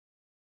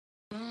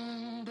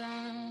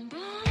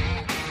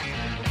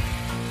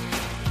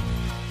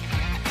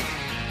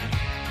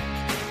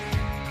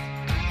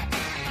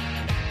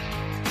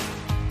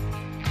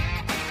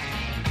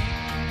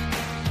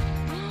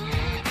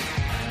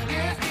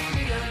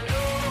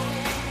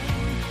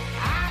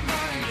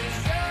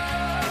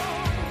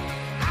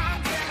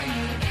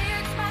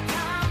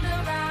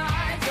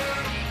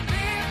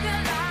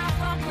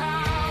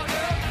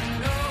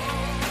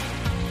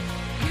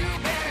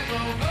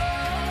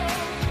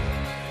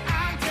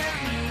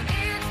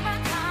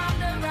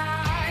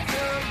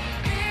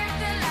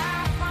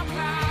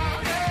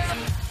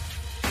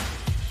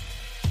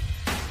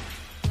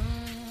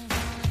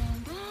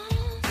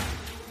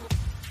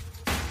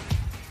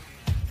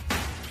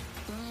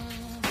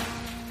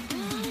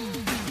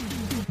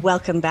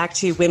Welcome back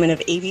to Women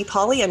of AV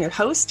Poly. I'm your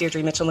host,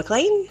 Deirdre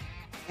Mitchell-McLean.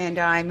 And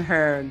I'm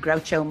her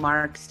Groucho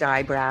Marx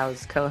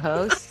eyebrows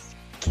co-host,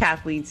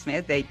 Kathleen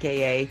Smith,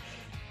 aka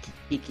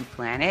Geeky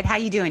Planet. How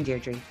you doing,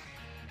 Deirdre?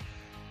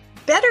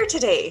 Better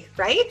today,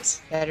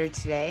 right? Better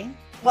today?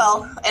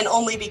 Well, and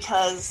only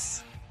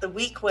because the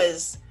week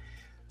was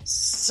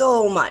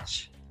so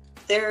much.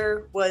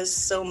 There was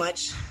so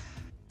much.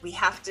 We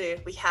have to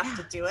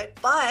do it.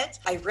 But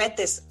I read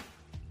this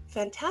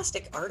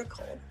fantastic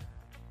article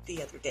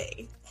the other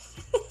day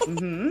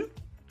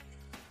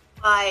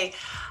by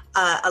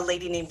a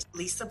lady named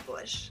Lisa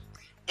Bush.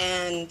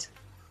 And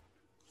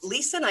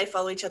Lisa and I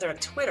follow each other on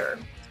Twitter.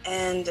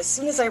 And as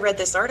soon as I read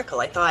this article,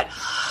 I thought,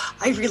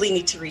 I really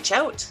need to reach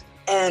out.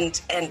 And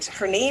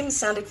her name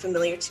sounded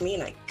familiar to me.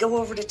 And I go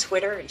over to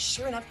Twitter, and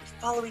sure enough, we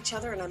follow each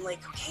other. And I'm like,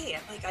 okay,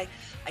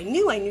 I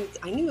knew I knew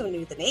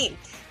the name.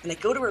 And I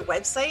go to her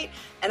website,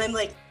 and I'm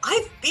like,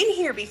 I've been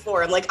here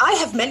before. I'm like, I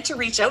have meant to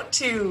reach out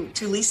to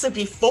Lisa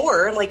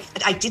before. I'm like,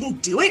 I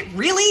didn't do it,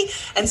 really?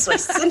 And so I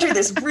sent her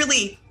this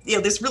really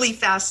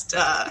fast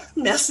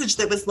message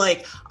that was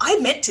like, I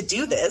meant to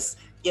do this.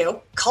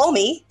 Call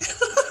me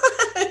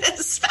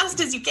as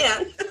fast as you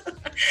can.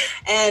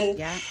 And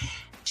yeah.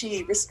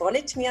 She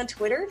responded to me on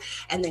Twitter,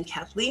 and then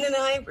Kathleen and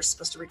I were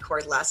supposed to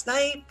record last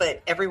night,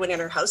 but everyone in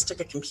her house took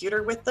a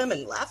computer with them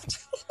and left.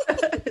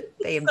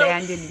 They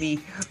abandoned me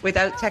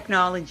without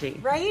technology.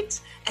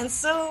 Right? And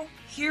so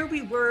here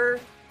we were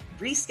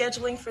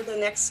rescheduling for the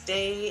next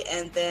day,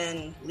 and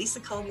then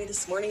Lisa called me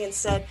this morning and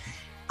said,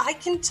 I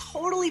can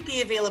totally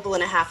be available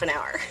in a half an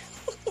hour.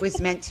 It was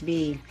meant to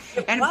be.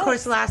 And of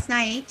course, last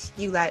night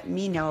you let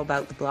me know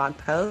about the blog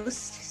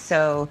post.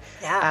 So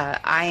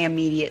I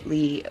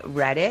immediately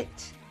read it.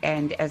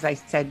 And as I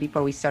said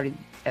before we started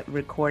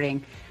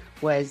recording,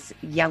 was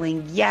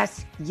yelling,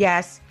 yes,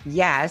 yes,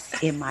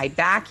 yes, in my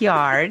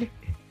backyard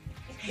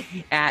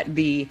at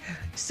the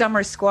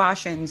summer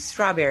squash and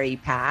strawberry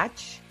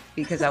patch,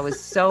 because I was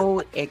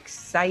so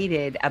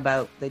excited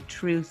about the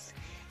truth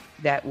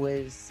that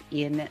was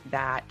in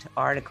that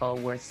article.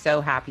 We're so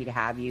happy to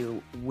have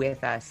you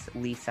with us,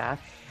 Lisa.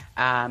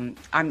 I'm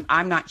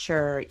not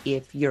sure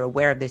if you're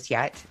aware of this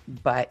yet,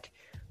 but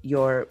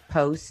your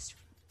post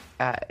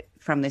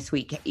from this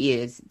week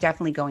is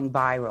definitely going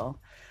viral.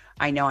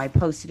 I know I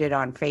posted it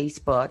on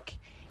Facebook,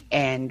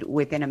 and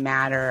within a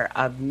matter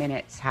of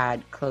minutes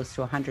had close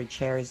to 100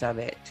 shares of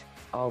it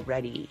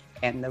already.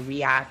 And the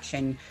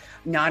reaction,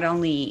 not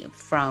only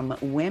from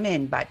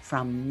women, but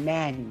from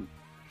men,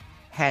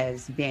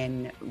 has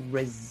been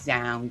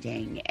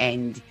resounding.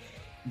 And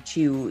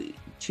to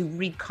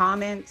read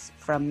comments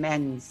from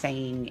men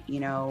saying,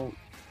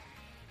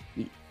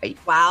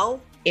 wow,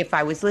 if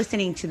I was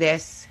listening to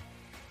this,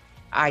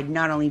 I'd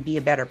not only be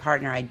a better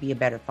partner, I'd be a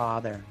better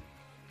father.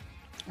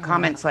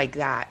 Comments like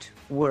that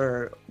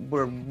were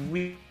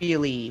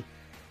really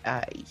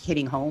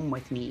hitting home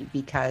with me,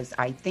 because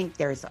I think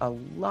there's a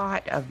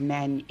lot of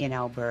men in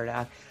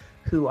Alberta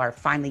who are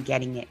finally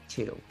getting it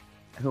too,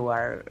 who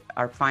are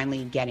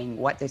finally getting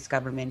what this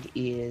government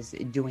is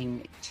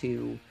doing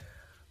to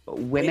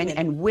women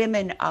and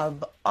women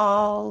of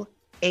all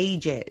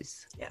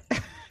ages. Yeah.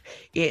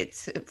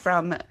 It's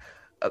from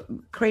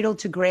cradle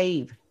to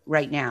grave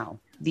right now.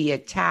 The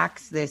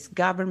attacks this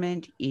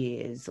government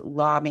is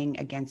lobbing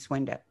against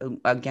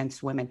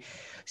women.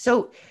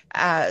 So,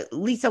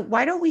 Lisa,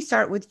 why don't we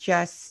start with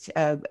just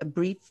a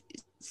brief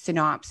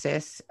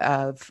synopsis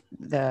of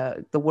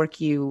the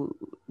work you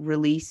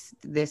released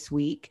this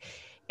week,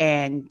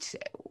 and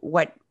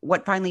what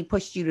finally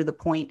pushed you to the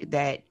point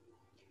that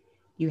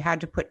you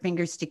had to put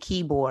fingers to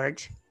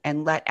keyboard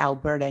and let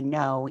Alberta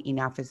know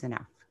enough is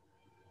enough?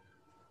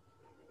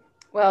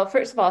 Well,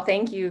 first of all,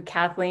 thank you,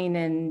 Kathleen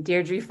and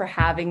Deirdre, for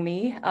having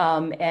me.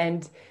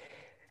 And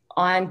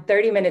on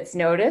 30 minutes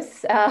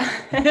notice,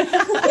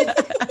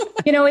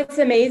 it's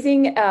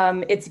amazing.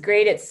 It's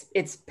great.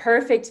 It's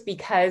perfect,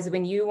 because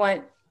when you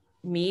want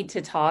me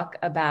to talk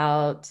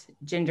about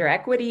gender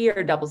equity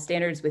or double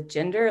standards with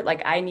gender,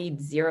 like, I need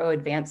zero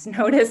advance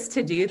notice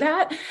to do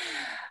that.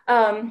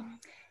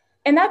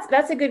 And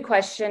that's a good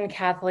question,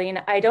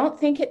 Kathleen. I don't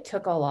think it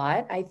took a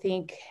lot. I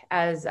think,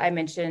 as I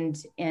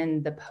mentioned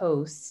in the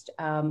post,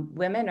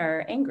 women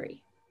are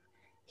angry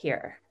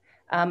here.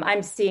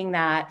 I'm seeing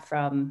that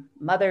from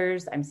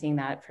mothers. I'm seeing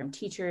that from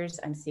teachers.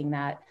 I'm seeing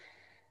that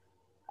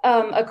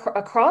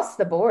across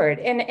the board.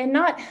 And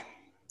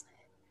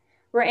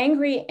we're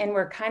angry, and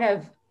we're kind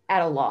of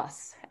at a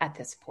loss at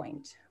this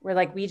point. We're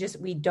like,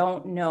 we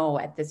don't know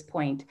at this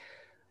point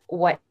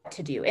what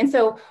to do. And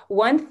so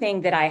one thing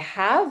that I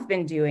have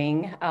been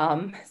doing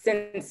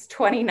since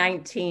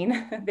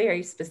 2019,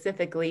 very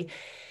specifically,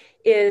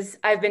 is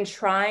I've been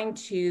trying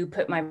to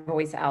put my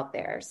voice out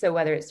there. So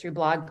whether it's through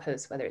blog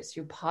posts, whether it's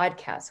through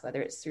podcasts,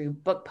 whether it's through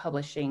book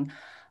publishing,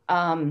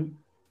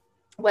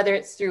 whether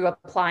it's through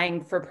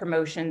applying for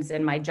promotions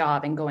in my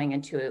job and going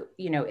into,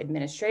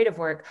 administrative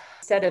work,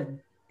 instead of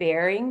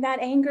bearing that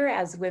anger,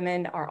 as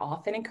women are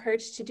often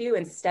encouraged to do,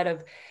 instead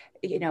of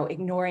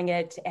ignoring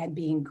it and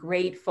being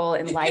grateful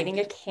and lighting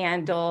a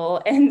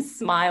candle and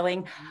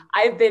smiling.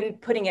 I've been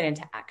putting it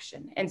into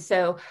action. And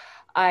so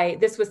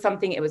this was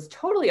something, it was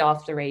totally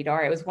off the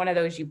radar. It was one of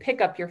those, you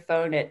pick up your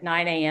phone at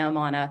 9 a.m.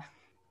 on a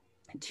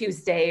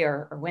Tuesday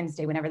or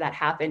Wednesday, whenever that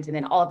happened. And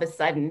then all of a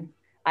sudden,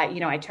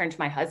 I turned to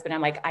my husband.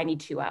 I'm like, I need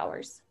 2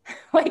 hours.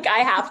 Like, I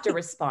have to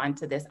respond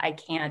to this. I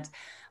can't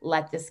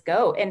let this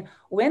go. And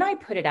when I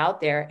put it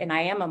out there, and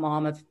I am a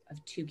mom of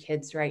 2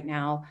 kids right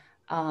now.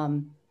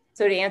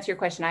 So to answer your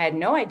question, I had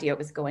no idea it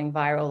was going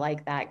viral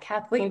like that,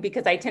 Kathleen,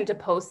 because I tend to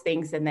post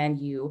things and then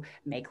you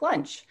make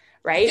lunch,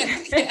 right?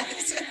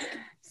 Yes.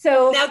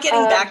 So now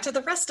getting back to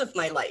the rest of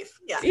my life.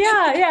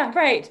 Yeah,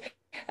 right.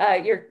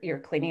 You're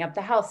cleaning up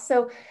the house.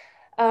 So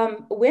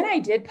when I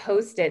did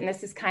post it, and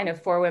this is kind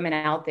of for women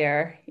out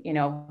there,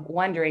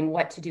 wondering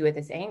what to do with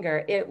this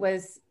anger, it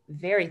was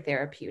very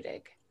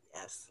therapeutic.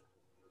 Yes.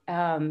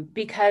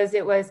 Because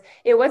it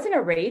wasn't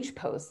a rage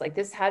post. Like,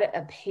 this had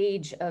a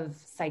page of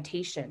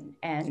citation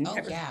and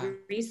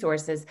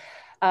resources.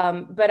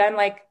 But I'm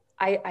like,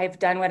 I've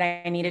done what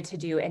I needed to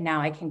do, and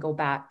now I can go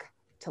back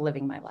to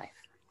living my life.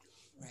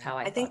 That's how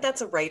I think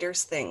that's a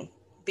writer's thing,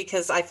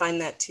 because I find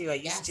that too. I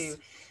used to,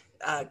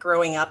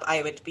 growing up,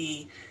 I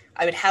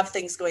would have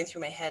things going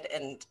through my head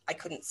and I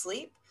couldn't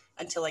sleep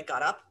until I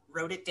got up,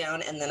 wrote it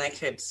down, and then I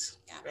could,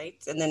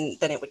 right? And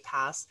then it would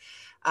pass.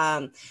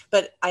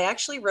 But I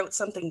actually wrote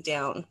something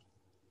down,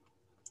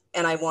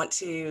 and I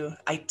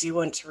do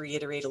want to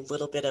reiterate a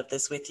little bit of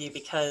this with you,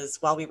 because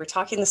while we were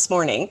talking this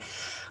morning,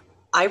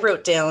 I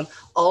wrote down,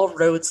 all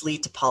roads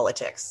lead to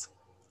politics.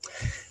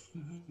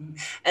 Mm-hmm.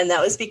 And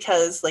that was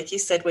because, like you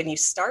said, when you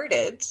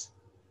started,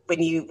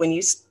 when you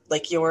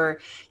like your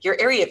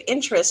area of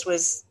interest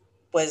was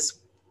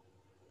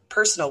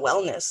personal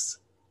wellness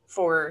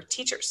for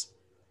teachers.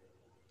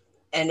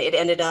 And it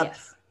ended up,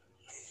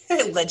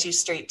 it led you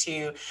straight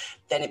to,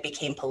 then it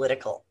became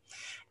political.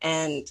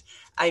 And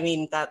I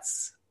mean,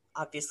 that's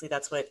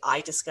what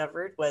I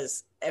discovered,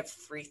 was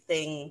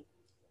everything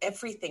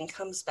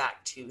comes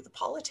back to the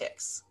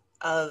politics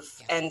of,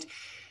 and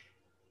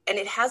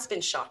it has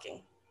been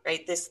shocking,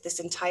 right? This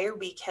entire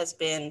week has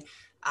been,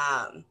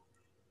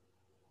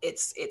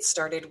 it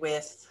started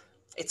with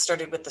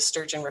the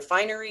Sturgeon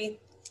refinery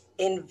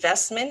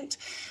investment.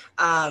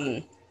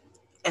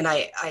 And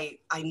I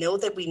know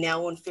that we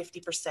now own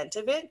 50%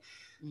 of it,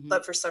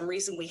 but for some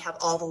reason we have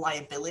all the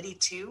liability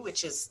too,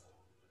 which is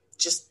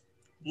just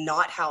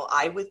not how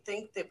I would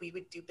think that we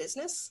would do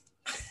business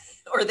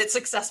or that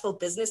successful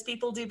business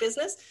people do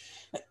business.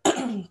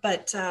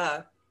 But,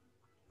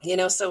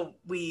 so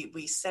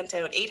we sent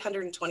out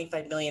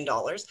 $825 million.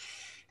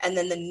 And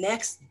then the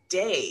next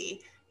day,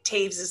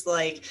 Taves is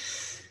like,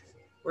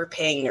 we're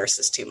paying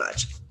nurses too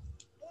much.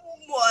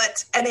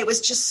 What? And it was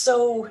just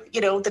so,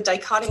 the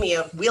dichotomy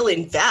of, we'll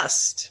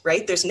invest,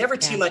 right? There's never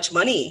too much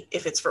money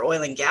if it's for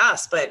oil and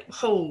gas, but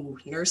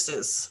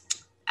nurses,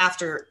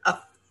 after a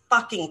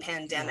fucking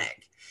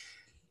pandemic,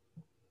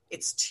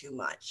 it's too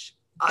much.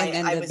 And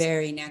then the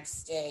very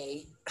next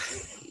day,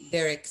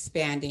 they're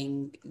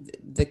expanding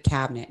the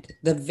cabinet.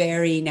 The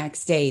very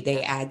next day,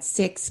 they add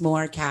 6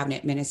 more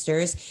cabinet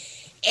ministers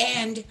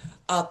and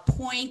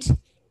appoint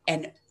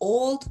an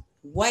old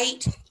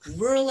white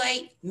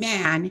ruralite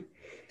man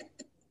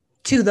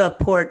to the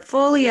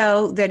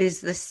portfolio that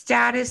is the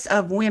status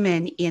of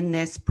women in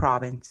this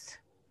province.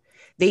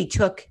 They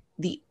took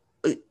a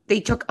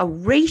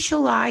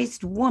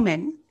racialized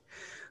woman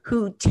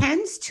who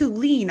tends to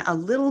lean a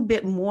little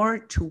bit more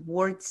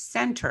towards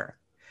center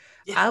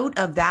out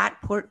of that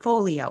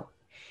portfolio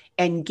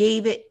and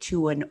gave it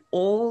to an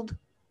old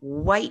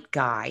white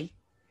guy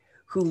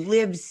who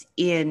lives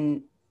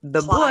in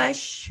the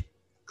bush,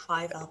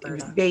 Clive,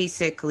 Alberta,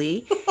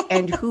 basically,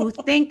 and who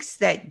thinks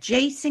that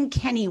Jason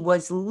Kenney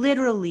was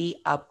literally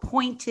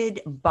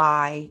appointed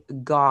by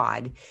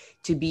God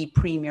to be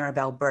Premier of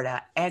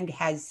Alberta, and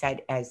has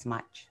said as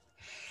much.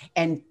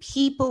 And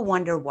people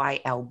wonder why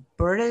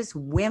Alberta's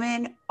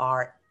women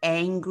are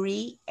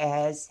angry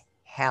as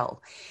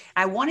hell.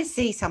 I want to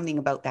say something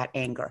about that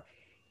anger.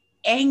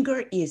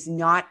 Anger is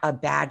not a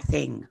bad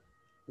thing,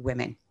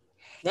 women.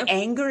 Yep.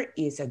 Anger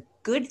is a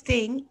good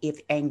thing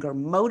if anger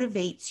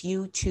motivates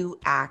you to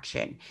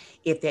action.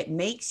 If it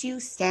makes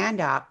you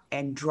stand up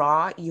and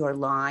draw your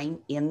line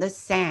in the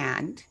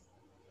sand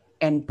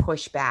and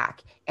push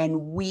back.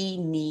 And we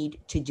need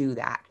to do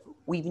that.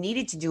 We've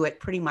needed to do it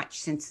pretty much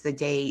since the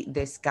day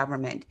this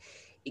government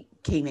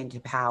came into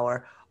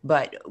power,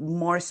 but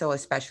more so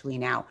especially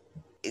now.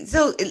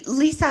 So,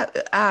 Lisa,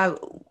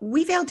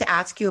 we failed to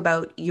ask you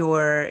about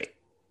your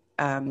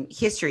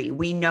history.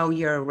 We know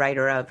you're a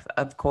writer,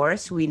 of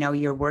course. We know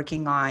you're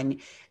working on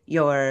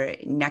your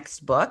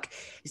next book.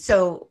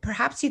 So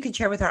perhaps you could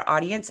share with our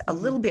audience a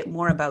little bit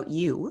more about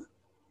you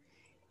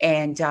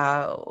and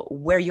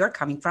where you're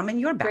coming from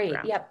and your background.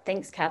 Great. Yep.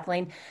 Thanks,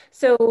 Kathleen.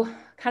 So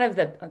kind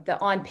of the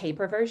on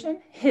paper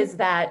version is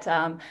that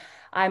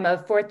I'm a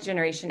 4th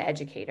generation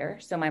educator.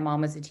 So my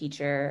mom was a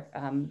teacher.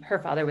 Her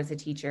father was a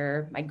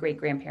teacher. My great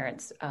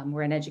grandparents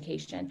were in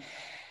education.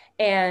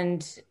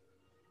 And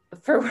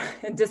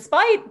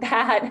despite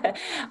that,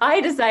 I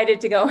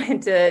decided to go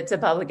into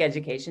public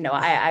education. No,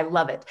 I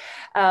love it.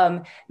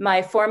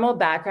 My formal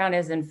background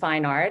is in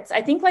fine arts.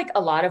 I think like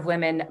a lot of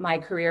women, my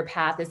career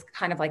path is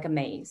kind of like a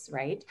maze,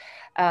 right?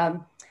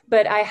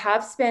 But I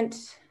have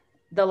spent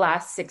the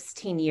last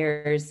 16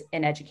 years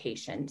in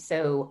education.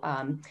 So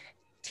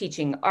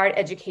teaching art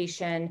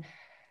education,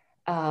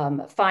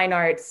 fine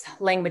arts,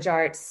 language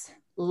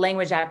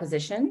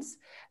acquisitions,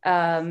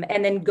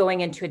 and then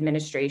going into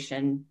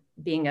administration,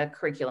 being a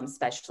curriculum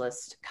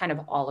specialist, kind of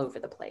all over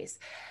the place.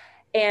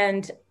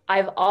 And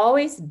I've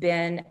always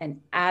been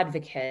an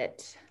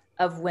advocate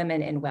of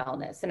women in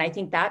wellness. And I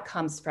think that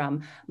comes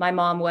from my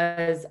mom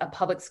was a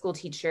public school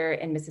teacher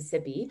in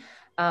Mississippi.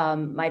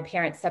 My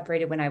parents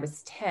separated when I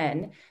was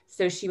 10.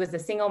 So she was a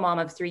single mom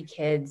of 3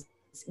 kids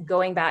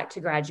going back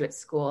to graduate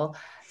school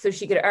so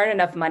she could earn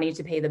enough money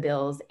to pay the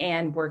bills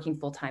and working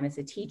full-time as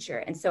a teacher.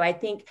 And so I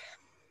think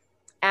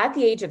at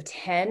the age of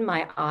 10,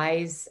 my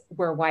eyes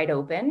were wide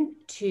open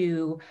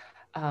to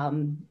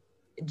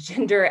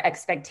gender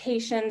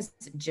expectations,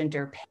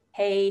 gender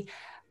pay,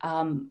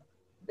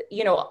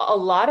 a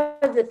lot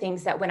of the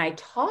things that when I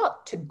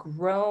talk to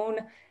grown,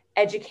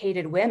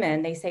 educated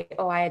women, they say,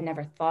 oh, I had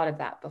never thought of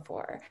that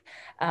before.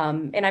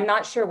 And I'm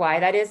not sure why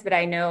that is, but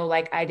I know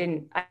like I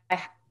didn't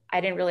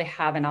really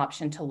have an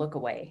option to look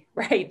away,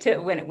 right? To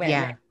when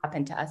it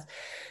happened to us.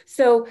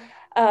 So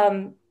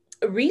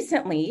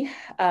recently,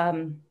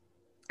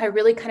 I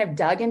really kind of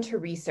dug into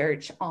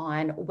research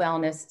on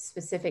wellness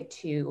specific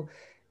to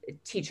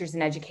teachers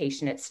in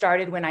education. It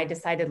started when I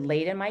decided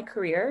late in my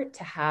career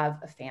to have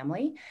a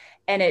family,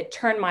 and it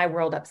turned my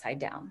world upside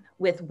down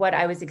with what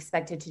I was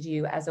expected to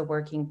do as a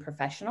working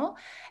professional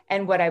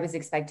and what I was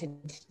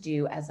expected to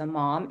do as a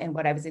mom and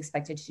what I was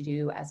expected to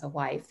do as a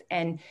wife.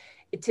 And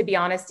to be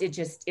honest,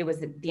 it was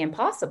the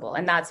impossible.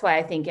 And that's why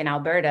I think in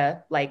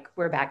Alberta, like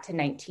we're back to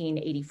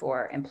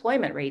 1984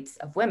 employment rates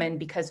of women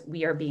because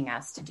we are being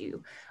asked to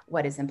do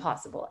what is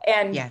impossible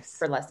and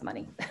for less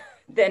money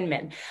than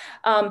men.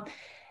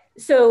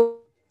 So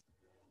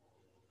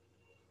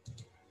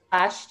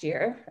last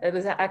year, it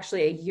was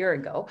actually a year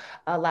ago,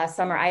 last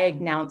summer, I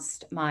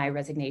announced my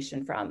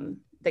resignation from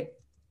the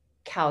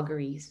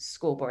Calgary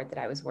school board that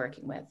I was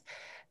working with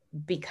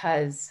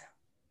because...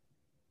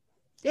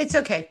 It's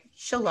okay.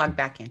 She'll log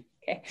back in.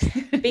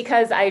 Okay.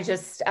 Because I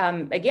just,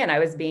 again, I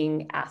was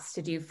being asked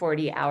to do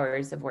 40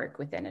 hours of work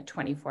within a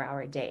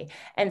 24-hour day,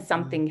 and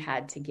something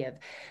had to give.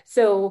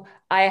 So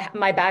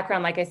my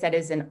background, like I said,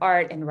 is in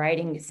art and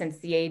writing. Since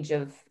the age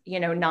of,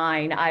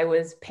 9, I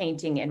was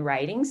painting and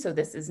writing. So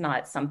this is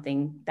not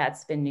something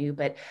that's been new,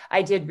 but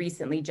I did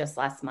recently, just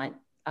last month,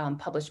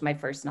 published my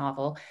first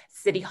novel,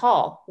 City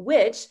Hall,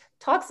 which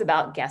talks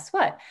about, guess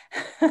what?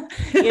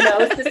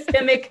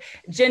 Systemic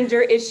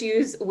gender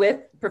issues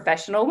with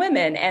professional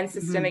women and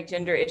systemic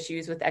gender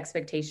issues with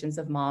expectations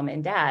of mom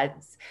and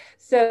dads.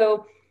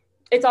 So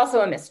it's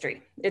also a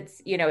mystery.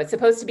 It's, it's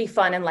supposed to be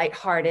fun and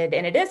lighthearted,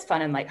 and it is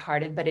fun and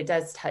lighthearted, but it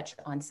does touch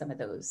on some of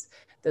those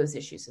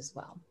issues as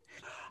well.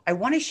 I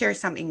want to share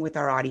something with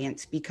our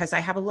audience because I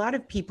have a lot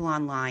of people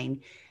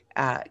online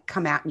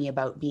come at me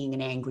about being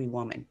an angry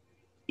woman.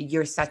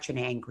 You're such an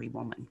angry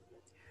woman.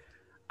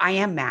 I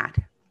am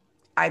mad.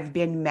 I've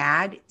been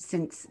mad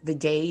since the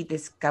day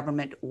this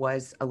government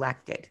was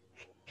elected.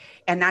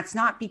 And that's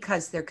not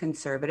because they're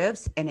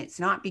conservatives, and it's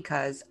not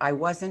because I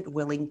wasn't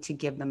willing to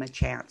give them a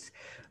chance.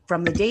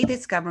 From the day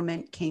this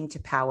government came to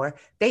power,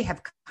 they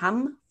have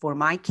come for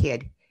my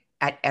kid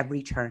at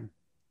every turn.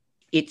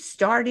 It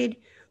started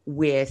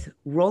with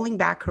rolling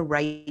back her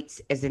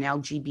rights as an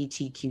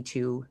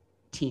LGBTQ2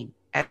 teen.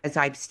 As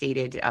I've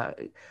stated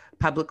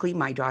publicly,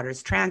 my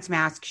daughter's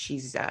transmasc,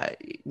 she's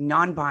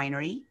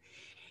non-binary.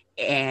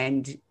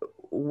 And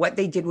what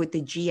they did with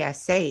the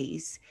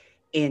GSAs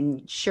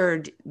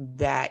ensured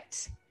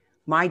that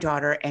my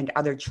daughter and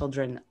other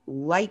children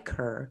like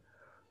her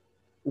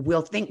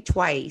will think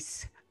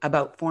twice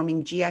about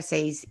forming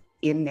GSAs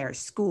in their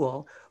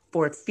school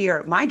for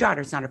fear. My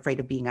daughter's not afraid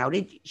of being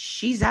outed.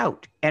 She's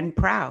out and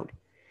proud.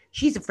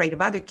 She's afraid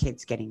of other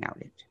kids getting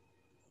outed.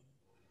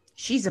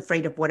 She's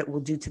afraid of what it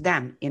will do to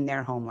them in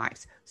their home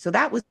lives. So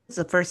that was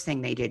the first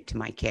thing they did to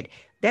my kid.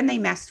 Then they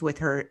messed with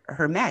her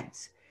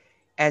meds.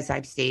 As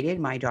I've stated,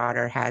 my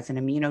daughter has an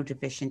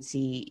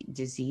immunodeficiency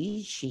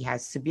disease. She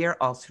has severe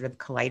ulcerative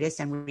colitis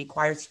and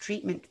requires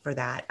treatment for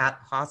that at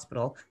the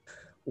hospital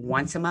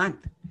once a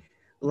month,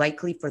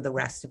 likely for the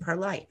rest of her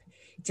life.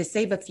 To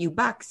save a few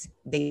bucks,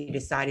 they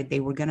decided they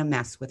were going to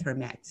mess with her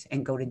meds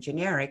and go to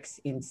generics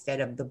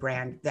instead of the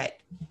brand that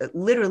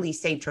literally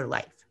saved her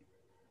life.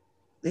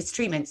 This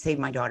treatment saved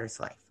my daughter's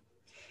life.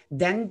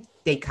 Then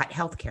they cut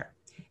healthcare.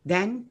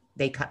 Then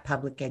they cut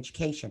public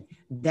education.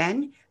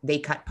 Then they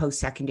cut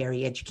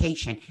post-secondary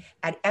education.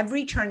 At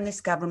every turn,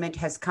 this government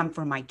has come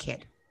for my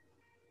kid.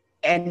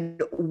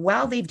 And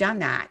while they've done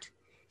that,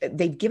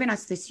 they've given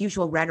us this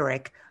usual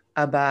rhetoric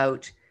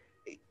about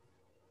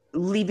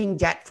leaving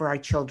debt for our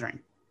children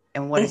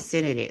and what a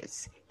sin it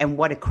is and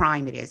what a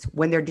crime it is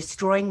when they're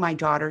destroying my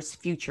daughter's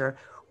future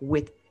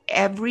with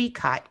every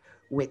cut,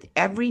 with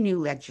every new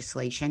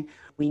legislation,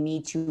 we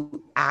need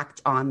to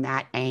act on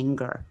that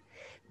anger.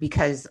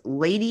 Because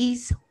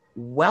ladies,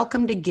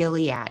 welcome to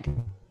Gilead.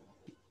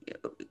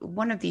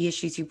 One of the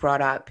issues you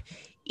brought up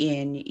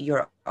in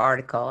your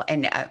article,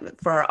 and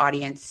for our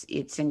audience,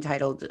 it's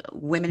entitled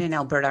Women in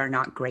Alberta Are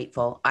Not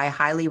Grateful. I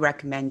highly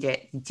recommend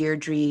it.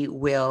 Deirdre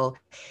will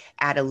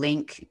add a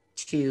link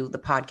to the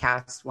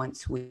podcast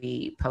once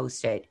we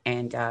post it,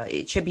 and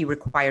it should be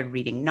required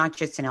reading, not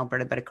just in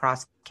Alberta, but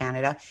across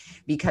Canada,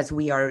 because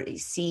we are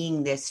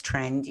seeing this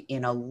trend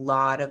in a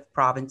lot of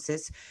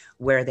provinces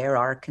where there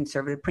are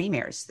conservative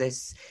premiers.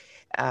 This,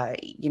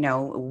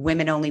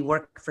 women only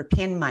work for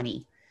pin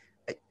money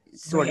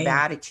sort of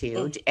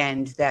attitude,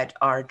 and that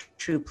our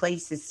true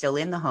place is still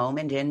in the home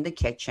and in the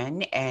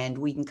kitchen, and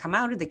we can come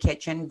out of the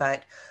kitchen,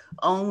 but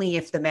only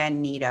if the men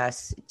need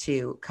us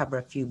to cover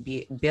a few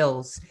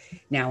bills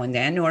now and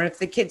then, or if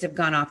the kids have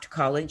gone off to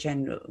college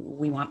and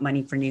we want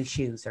money for new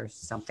shoes or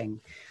something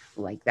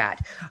like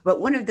that. But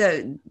one of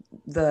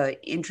the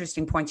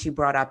interesting points you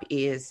brought up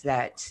is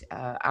that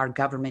our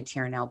government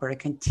here in Alberta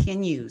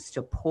continues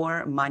to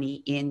pour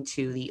money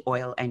into the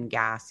oil and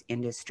gas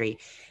industry,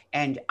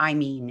 and I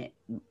mean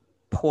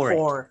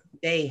pour it.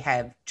 They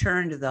have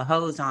turned the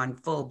hose on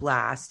full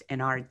blast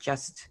and are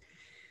just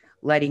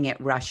letting it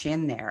rush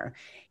in there.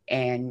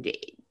 And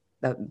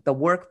the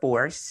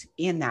workforce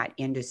in that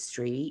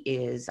industry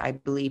is, I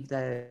believe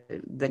the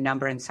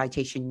number and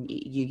citation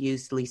you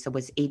used, Lisa,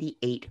 was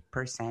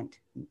 88%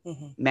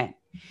 men.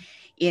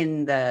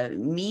 In the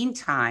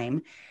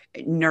meantime,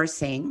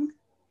 nursing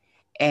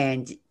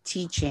and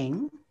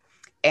teaching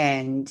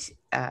and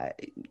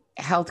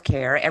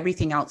healthcare,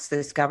 everything else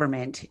this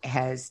government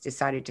has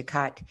decided to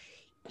cut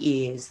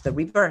is the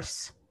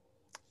reverse.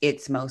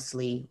 It's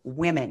mostly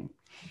women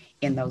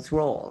in those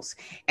roles.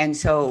 And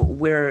so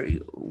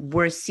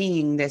we're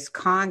seeing this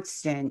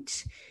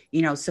constant,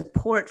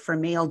 support for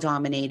male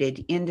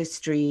dominated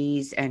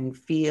industries and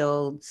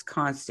fields,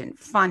 constant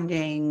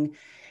funding.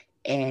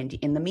 And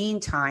in the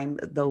meantime,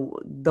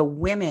 the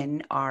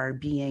women are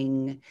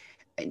being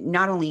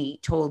not only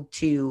told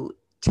to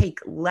take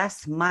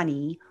less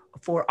money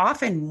for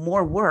often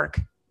more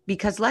work,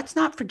 because let's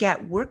not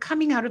forget, we're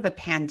coming out of a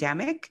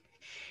pandemic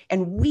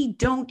and we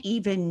don't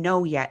even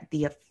know yet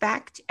the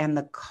effect and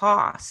the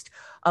cost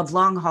of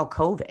long haul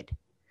COVID.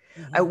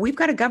 We've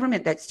got a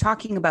government that's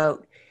talking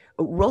about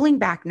rolling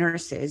back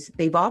nurses.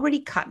 They've already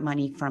cut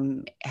money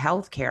from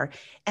healthcare,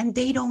 and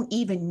they don't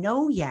even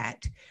know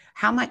yet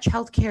how much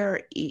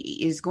healthcare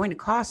is going to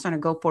cost on a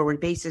go forward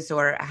basis,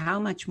 or how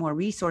much more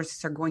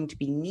resources are going to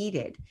be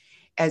needed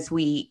as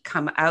we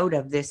come out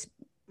of this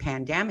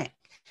pandemic.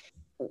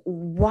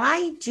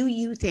 Why do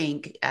you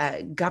think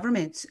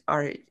governments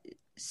are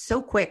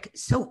so quick,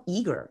 so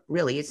eager,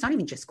 really? It's not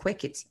even just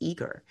quick, it's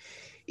eager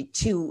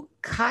to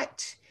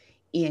cut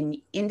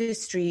in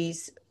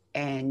industries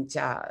and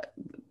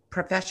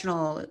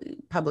professional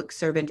public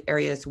servant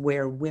areas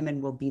where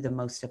women will be the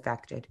most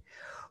affected?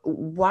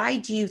 Why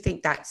do you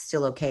think that's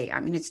still okay? I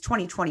mean, it's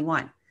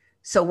 2021.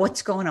 So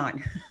what's going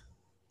on?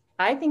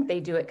 I think they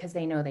do it because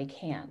they know they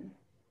can.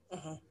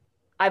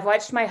 I've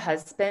watched my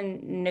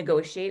husband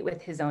negotiate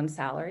with his own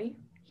salary.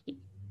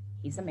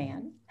 He's a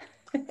man.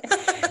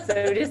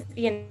 So just,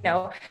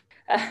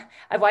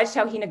 I've watched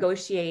how he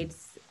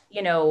negotiates,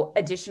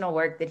 additional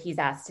work that he's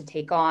asked to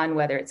take on,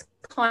 whether it's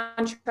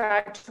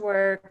contract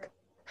work,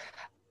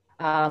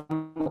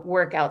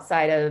 work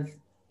outside of,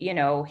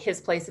 his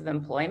place of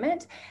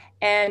employment.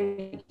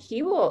 And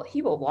he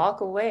will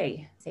walk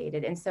away,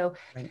 stated. And so,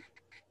 right.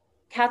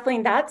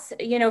 Kathleen, that's,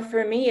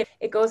 for me,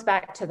 it goes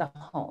back to the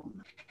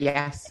home.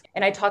 Yes.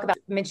 And I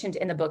mentioned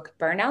in the book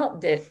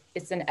Burnout, that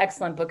it's an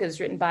excellent book. It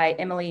was written by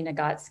Emily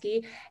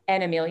Nagoski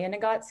and Amelia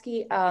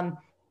Nagoski.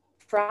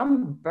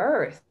 From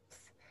birth,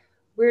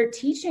 we're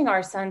teaching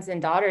our sons and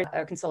daughters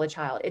console a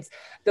child. It's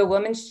the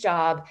woman's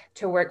job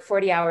to work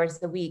 40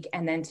 hours a week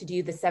and then to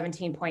do the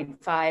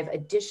 17.5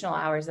 additional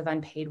hours of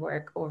unpaid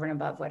work over and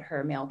above what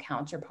her male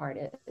counterpart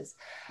is.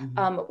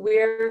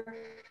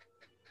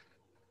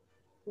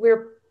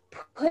 We're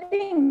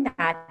putting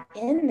that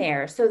in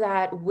there so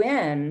that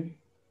when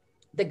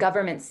the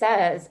government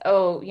says,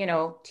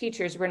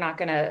 teachers, we're not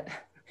going to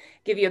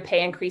give you a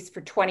pay increase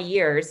for 20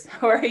 years,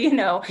 or, and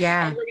we're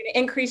going to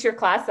increase your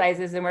class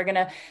sizes, and we're going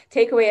to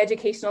take away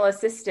educational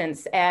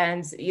assistance,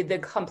 and the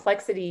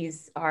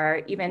complexities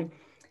are even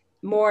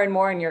more and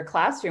more in your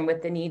classroom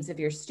with the needs of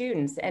your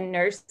students. And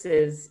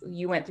nurses,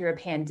 you went through a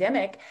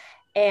pandemic,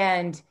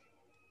 and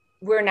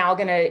we're now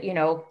going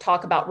to,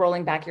 talk about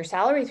rolling back your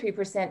salary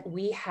 3%.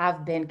 We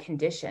have been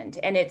conditioned.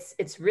 And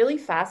it's really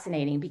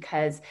fascinating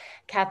because,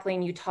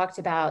 Kathleen, you talked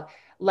about,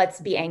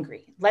 let's be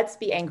angry. Let's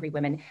be angry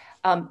women.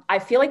 I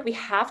feel like we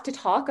have to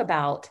talk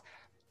about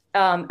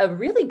a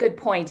really good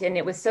point, and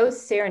it was so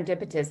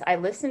serendipitous. I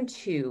listened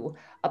to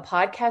a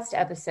podcast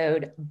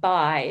episode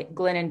by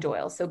Glennon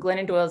Doyle. So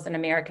Glennon Doyle is an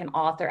American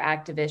author,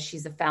 activist.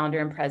 She's a founder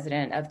and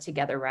president of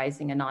Together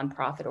Rising, a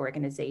nonprofit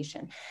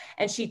organization.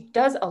 And she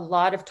does a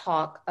lot of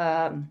talk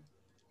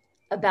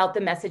about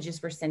the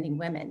messages we're sending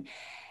women.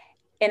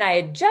 And I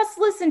had just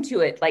listened to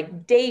it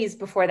like days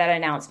before that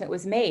announcement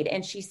was made.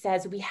 And she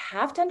says, we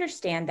have to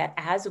understand that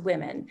as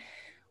women,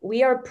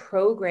 we are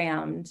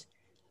programmed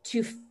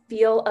to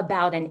feel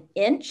about an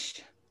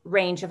inch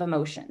range of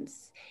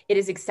emotions. It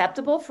is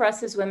acceptable for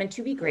us as women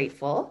to be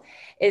grateful.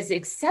 It is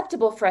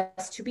acceptable for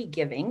us to be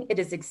giving. It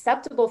is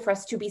acceptable for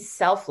us to be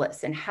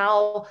selfless. And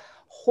how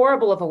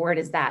horrible of a word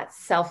is that?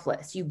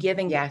 Selfless. You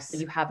giving, yes.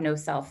 You have no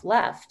self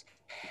left.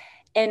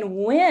 And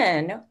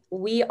when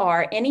we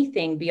are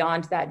anything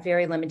beyond that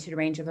very limited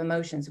range of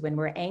emotions, when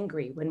we're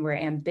angry, when we're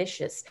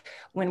ambitious,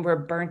 when we're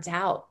burnt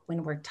out,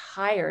 when we're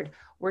tired,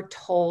 we're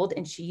told,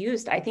 and she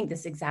used, I think,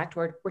 this exact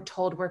word, we're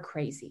told we're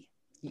crazy.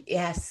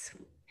 Yes.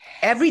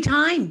 Every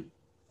time.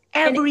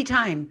 Every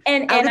time.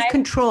 And out of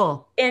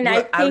control. And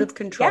I think, out of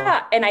control.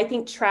 Yeah. And I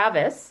think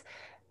Travis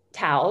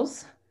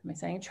Towles, am I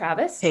saying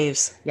Travis?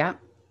 Taves. Yeah.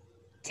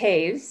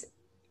 Taves.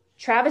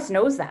 Travis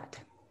knows that.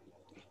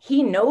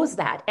 He knows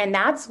that. And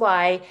that's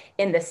why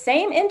in the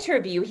same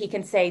interview, he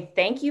can say,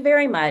 thank you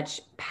very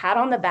much, pat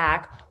on the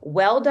back,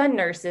 well done,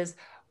 nurses.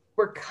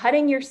 We're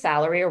cutting your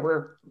salary,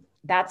 or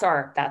that's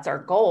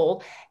our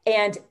goal,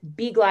 and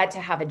be glad to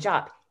have a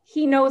job.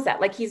 He knows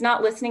that. Like, he's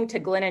not listening to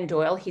Glennon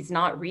Doyle. He's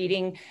not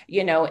reading,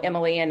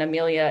 Emily and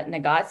Amelia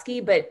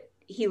Nagoski, but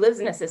he lives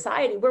in a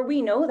society where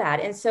we know that.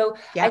 And so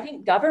I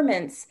think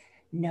governments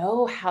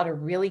know how to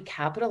really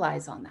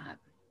capitalize on that.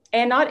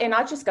 And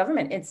not just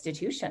government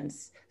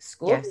institutions,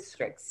 school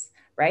districts,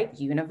 right?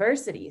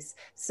 Universities.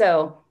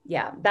 So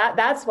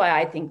that's why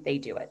I think they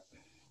do it.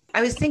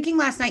 I was thinking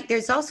last night,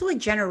 there's also a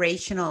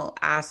generational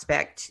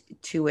aspect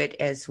to it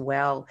as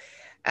well.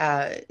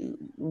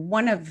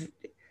 One of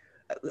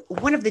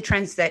the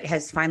trends that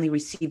has finally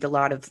received a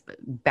lot of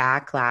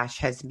backlash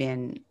has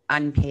been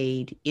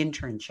unpaid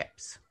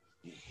internships.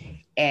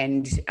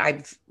 And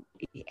I've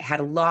had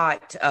a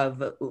lot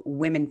of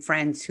women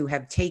friends who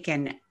have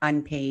taken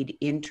unpaid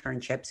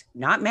internships,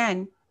 not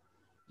men,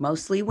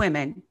 mostly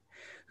women,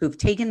 who've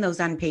taken those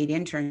unpaid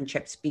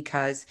internships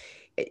because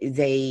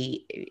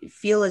they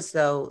feel as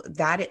though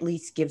that at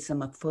least gives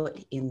them a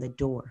foot in the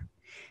door.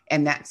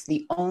 And that's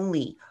the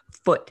only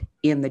foot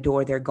in the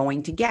door they're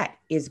going to get,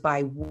 is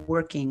by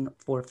working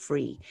for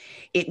free.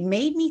 It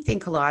made me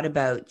think a lot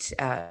about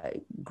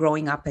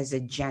growing up as a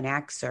Gen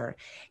Xer,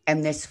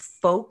 and this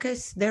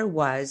focus there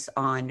was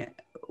on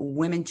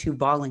women to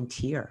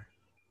volunteer,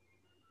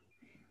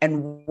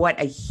 and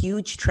what a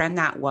huge trend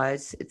that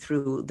was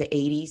through the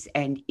 80s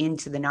and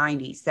into the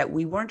 90s, that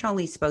we weren't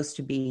only supposed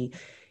to be,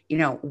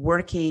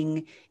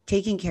 working,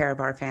 taking care of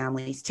our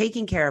families,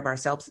 taking care of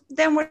ourselves,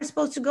 then we're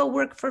supposed to go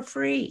work for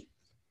free,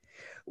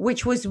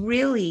 which was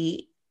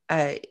really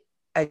a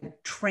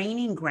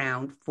training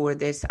ground for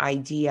this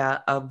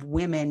idea of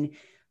women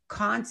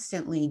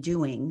constantly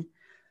doing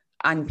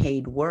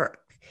unpaid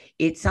work.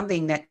 It's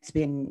something that's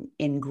been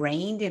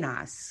ingrained in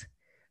us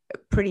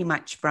pretty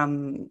much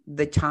from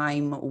the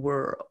time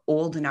we're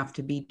old enough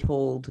to be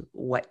told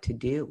what to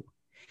do.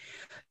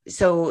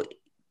 So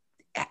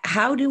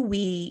how do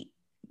we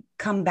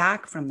come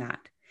back from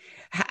that?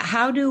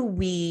 How do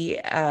we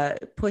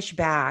push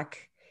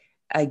back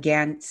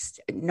against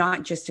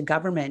not just a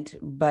government,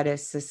 but a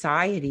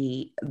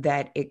society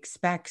that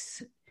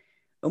expects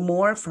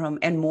more from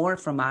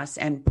us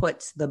and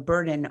puts the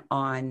burden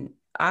on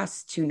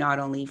us to not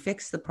only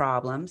fix the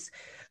problems,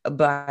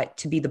 but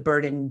to be the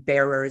burden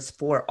bearers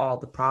for all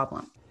the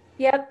problem?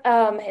 Yep.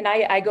 And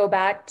I go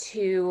back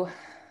to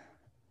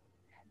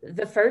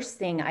the first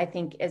thing I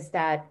think is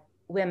that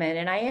women,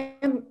 and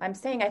I'm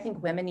saying I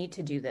think women need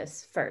to do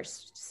this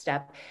first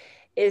step,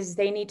 is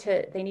they need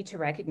to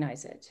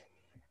recognize it.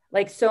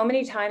 Like, so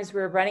many times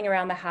we're running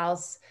around the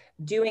house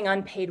doing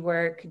unpaid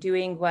work,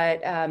 doing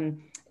what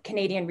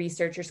Canadian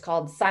researchers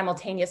called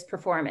simultaneous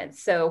performance.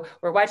 So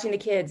we're watching the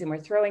kids and we're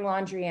throwing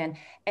laundry in,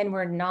 and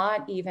we're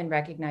not even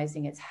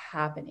recognizing it's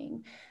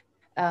happening.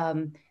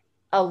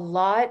 A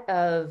lot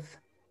of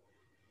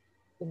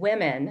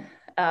women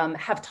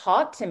have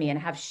talked to me and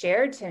have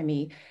shared to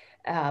me,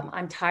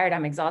 I'm tired,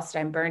 I'm exhausted,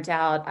 I'm burnt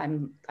out,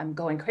 I'm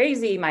going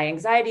crazy, my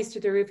anxiety's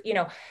through the roof,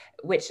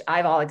 which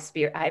I've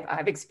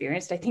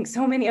experienced. I think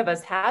so many of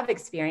us have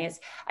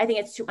experienced. I think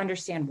it's to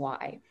understand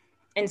why.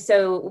 And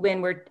so when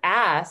we're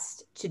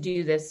asked to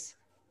do this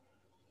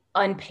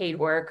unpaid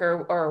work,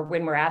 or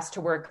when we're asked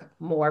to work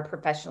more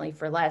professionally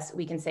for less,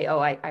 we can say, oh,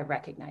 I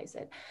recognize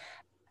it.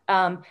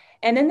 And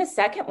then the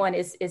second one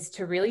is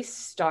to really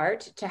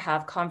start to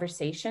have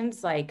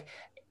conversations. Like,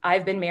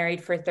 I've been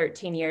married for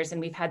 13 years, and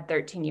we've had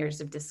 13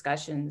 years of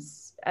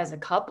discussions as a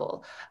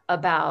couple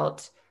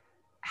about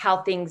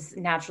how things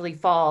naturally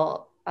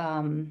fall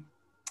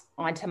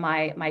onto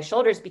my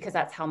shoulders, because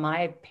that's how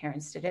my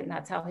parents did it, and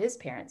that's how his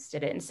parents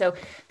did it. And so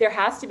there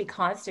has to be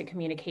constant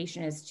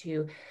communication as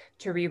to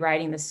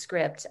rewriting the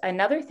script.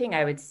 Another thing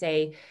I would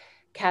say,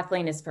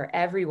 Kathleen, is for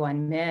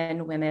everyone,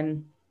 men,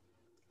 women,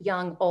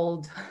 young,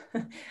 old,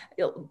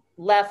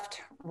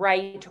 left,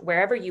 right,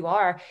 wherever you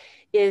are,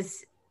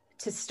 is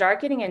to start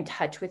getting in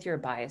touch with your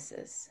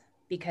biases,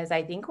 because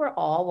I think we're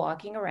all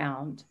walking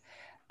around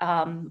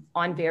on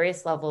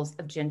various levels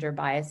of gender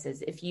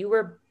biases. If you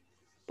were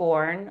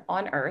born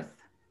on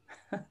Earth,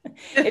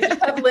 if you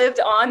have lived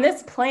on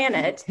this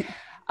planet,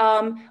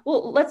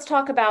 well, let's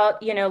talk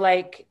about,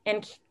 like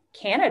in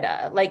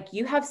Canada, like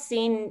you have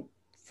seen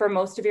for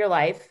most of your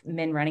life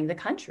men running the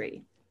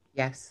country.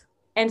 Yes.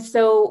 And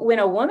so when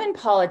a woman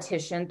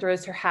politician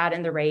throws her hat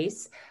in the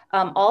race,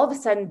 all of a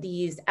sudden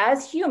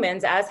as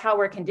humans, as how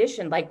we're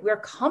conditioned, like we're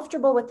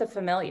comfortable with the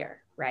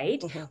familiar,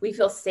 right? Mm-hmm. We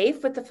feel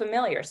safe with the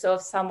familiar. So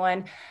if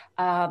someone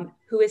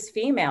who is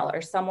female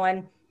or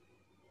someone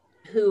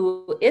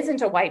who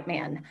isn't a white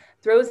man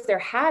throws their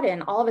hat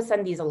in, all of a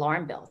sudden these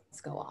alarm bells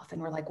go off and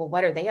we're like, well,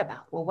 what are they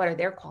about? Well, what are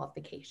their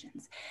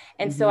qualifications?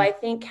 And so I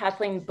think,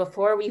 Kathleen,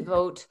 before we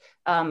vote,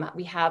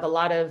 we have a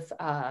lot of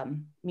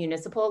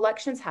municipal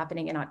elections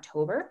happening in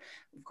October.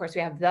 Of course,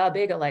 we have the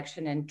big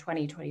election in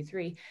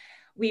 2023.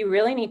 We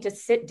really need to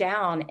sit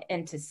down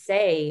and to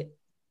say,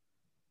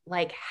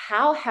 like,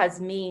 how has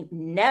me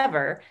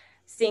never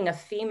seeing a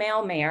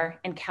female mayor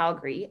in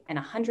Calgary in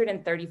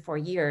 134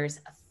 years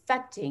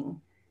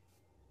affecting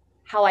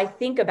how I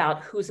think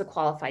about who's a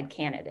qualified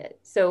candidate?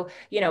 So,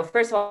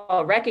 first of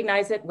all,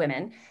 recognize it,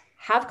 women,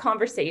 have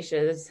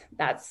conversations.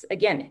 That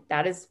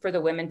is for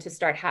the women to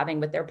start having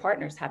with their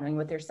partners, having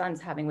with their sons,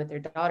 having with their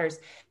daughters.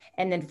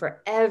 And then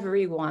for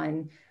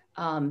everyone,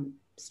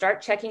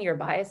 start checking your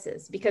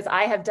biases, because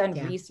I have done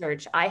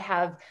research. I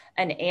have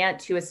an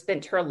aunt who has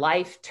spent her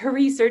life to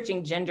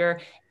researching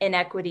gender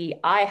inequity.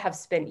 I have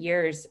spent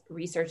years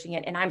researching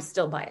it and I'm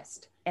still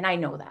biased. And I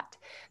know that.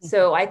 Mm-hmm.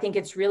 So I think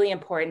it's really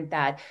important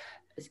that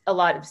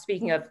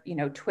speaking of,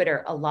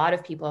 Twitter, a lot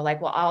of people are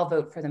like, well, I'll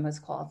vote for the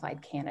most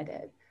qualified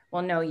candidate.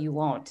 Well, no, you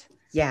won't.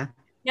 Yeah.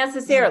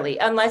 Necessarily,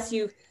 unless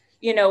you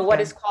what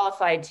is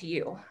qualified to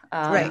you.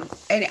 Right.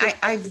 And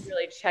I've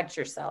really checked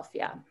yourself.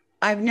 Yeah.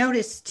 I've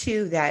noticed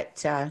too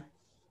that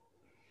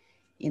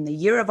in the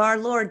year of our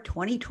Lord,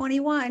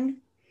 2021,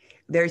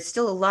 there's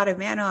still a lot of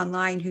men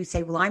online who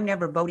say, well, I'm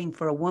never voting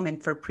for a woman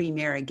for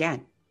premier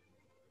again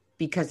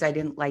because I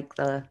didn't like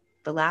the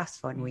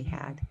last one we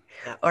had,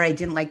 or I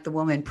didn't like the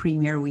woman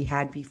premier we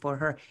had before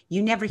her.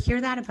 You never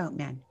hear that about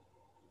men.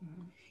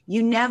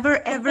 You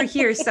never ever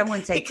hear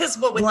someone say, because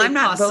what would I'm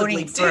not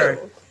voting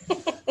for.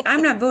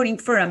 I'm not voting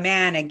for a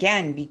man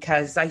again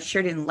because I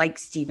sure didn't like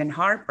Stephen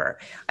Harper.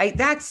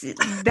 That's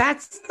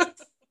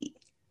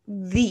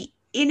the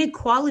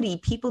inequality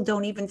people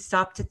don't even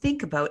stop to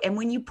think about. And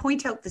when you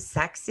point out the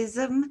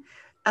sexism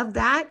of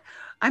that,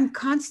 I'm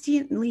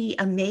constantly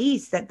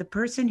amazed that the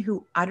person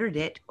who uttered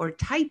it or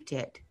typed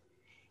it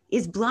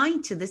is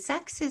blind to the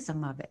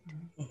sexism of it.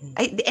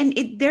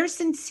 Mm-hmm. They're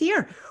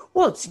sincere.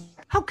 Well,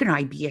 how can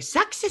I be a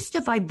sexist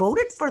if I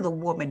voted for the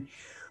woman?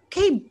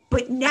 Okay,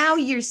 but now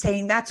you're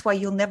saying that's why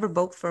you'll never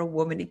vote for a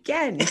woman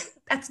again.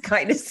 That's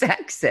kind of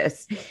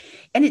sexist.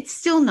 And it's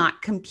still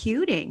not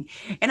computing.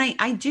 And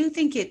I do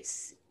think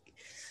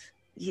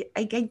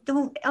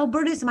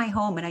Alberta's my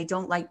home and I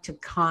don't like to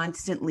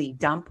constantly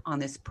dump on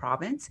this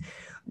province,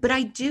 but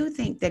I do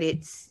think that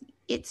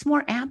it's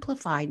more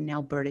amplified in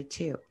Alberta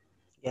too.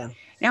 Yeah.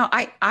 Now,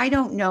 I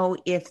don't know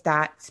if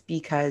that's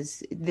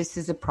because this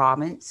is a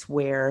province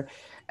where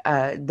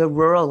the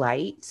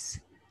ruralites,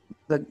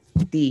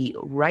 the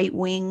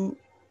right-wing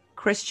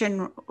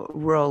Christian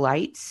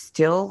ruralites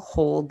still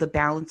hold the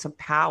balance of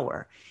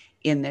power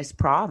in this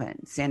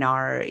province, in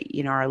our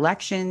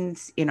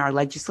elections, in our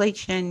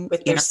legislation,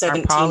 with their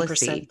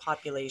 17%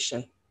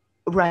 population.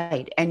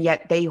 Right. And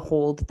yet they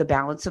hold the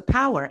balance of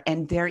power.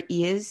 And there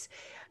is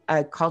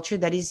a culture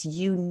that is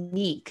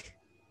unique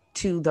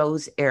to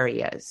those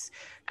areas.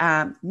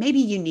 Maybe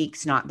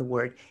unique's not the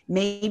word.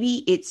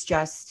 Maybe it's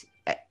just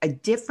a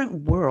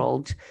different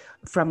world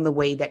from the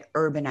way that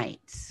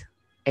urbanites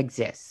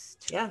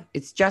exist. Yeah.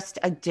 It's just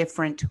a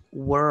different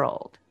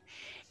world.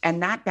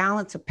 And that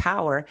balance of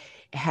power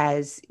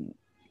has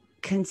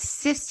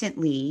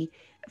consistently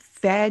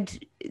fed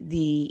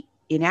the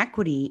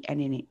inequity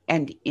and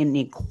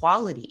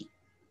inequality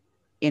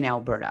in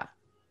Alberta.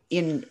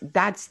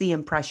 That's the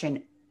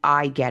impression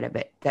I get of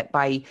it, that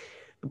by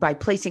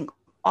placing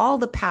all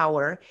the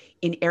power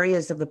in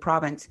areas of the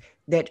province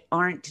that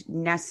aren't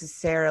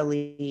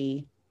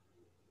necessarily,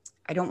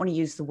 I don't want to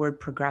use the word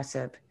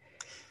progressive,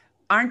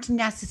 aren't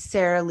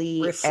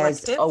necessarily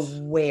reflective, as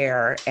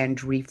aware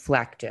and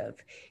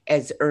reflective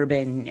as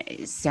urban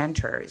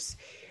centers,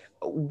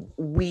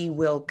 we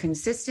will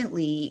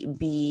consistently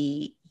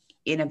be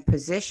in a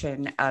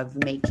position of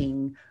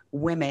making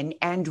women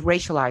and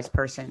racialized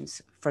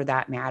persons, for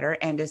that matter,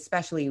 and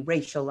especially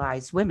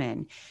racialized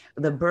women,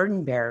 the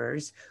burden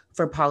bearers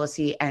for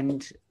policy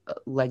and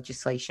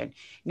legislation.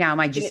 Now, am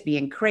I just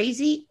being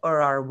crazy,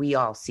 or are we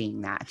all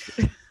seeing that?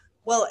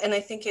 Well, and I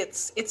think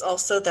it's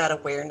also that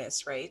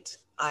awareness, right?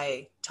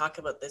 I talk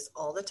about this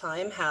all the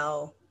time,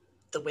 how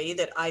the way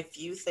that I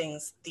view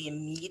things, the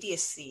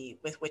immediacy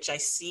with which I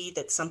see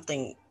that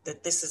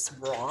this is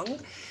wrong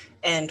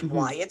and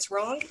why it's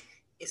wrong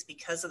is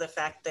because of the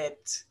fact that,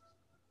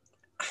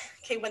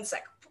 okay, one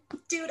sec.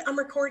 Dude, I'm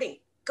recording.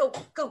 Go.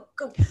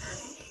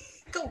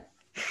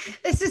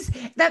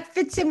 That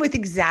fits in with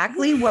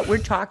exactly what we're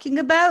talking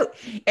about.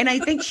 And I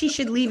think she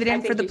should leave it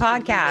in for the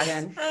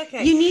podcast.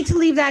 Okay. You need to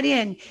leave that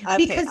in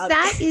because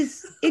that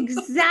is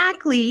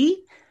exactly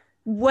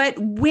what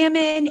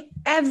women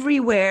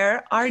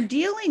everywhere are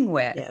dealing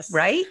with. Yes.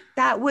 Right?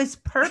 That was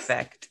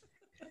perfect.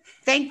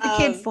 Thank the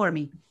kid for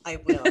me. I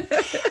will.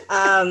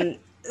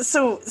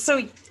 So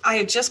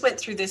I just went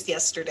through this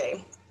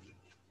yesterday.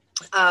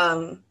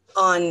 On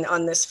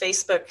this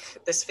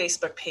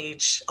Facebook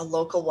page, a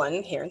local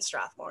one here in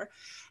Strathmore,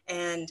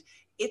 and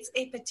it's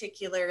a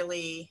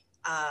particularly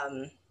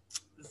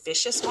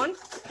vicious one,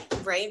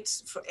 right?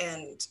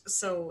 And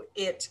so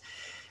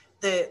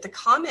the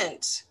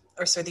comment,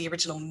 or sorry, the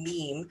original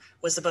meme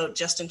was about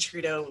Justin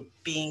Trudeau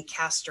being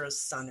Castro's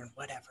son or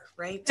whatever,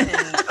 right?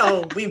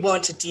 And we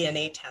want a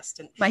DNA test.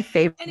 And my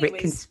favorite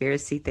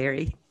conspiracy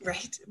theory,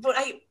 right? But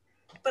I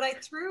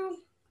threw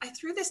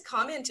this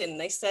comment in,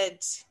 and I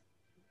said,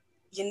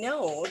 you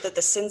know that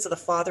the sins of the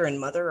father and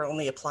mother are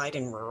only applied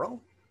in rural?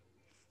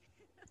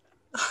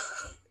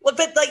 Well,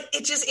 but like,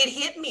 it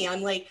hit me.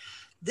 I'm like,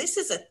 this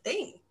is a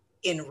thing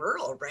in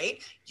rural,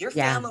 right? Your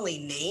family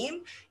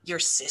name, your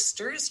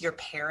sisters, your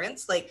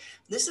parents, like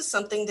this is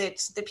something that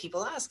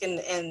people ask.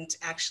 And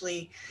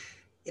actually,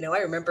 you know, I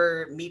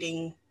remember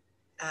meeting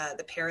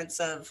the parents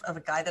of a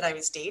guy that I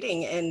was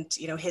dating, and,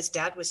 you know, his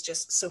dad was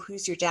just, so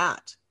who's your dad?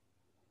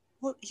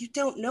 Well, you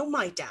don't know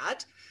my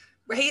dad,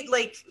 right?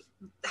 Like,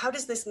 how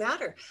does this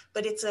matter?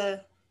 But it's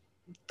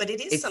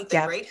something,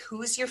 right?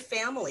 Who's your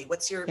family?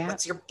 What's your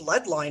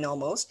bloodline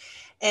almost?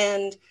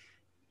 And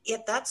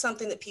yet that's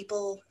something that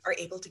people are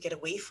able to get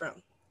away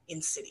from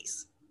in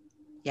cities.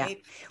 Yeah.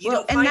 Right? You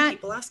don't find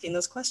people asking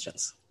those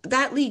questions.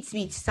 That leads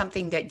me to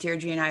something that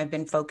Deirdre and I have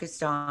been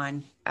focused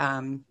on.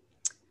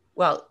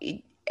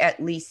 At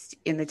least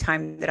in the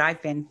time that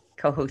I've been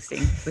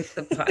co-hosting with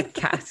the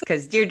podcast,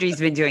 because Deirdre's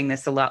been doing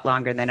this a lot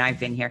longer than I've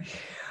been here.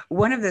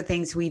 One of the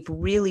things we've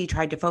really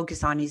tried to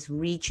focus on is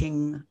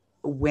reaching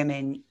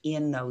women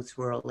in those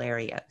rural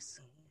areas,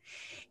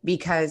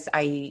 because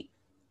I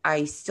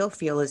still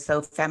feel as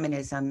though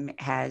feminism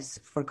has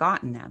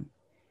forgotten them.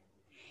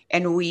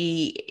 And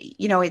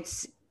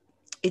it's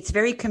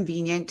very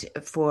convenient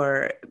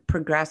for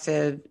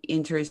progressive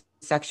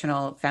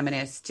intersectional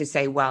feminists to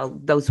say, well,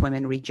 those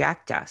women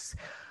reject us.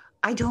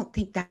 I don't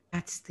think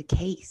that's the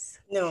case.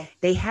 No,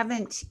 they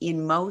haven't.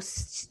 In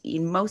most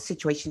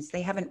situations,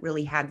 they haven't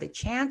really had the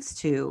chance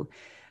to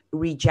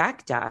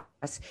reject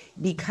us,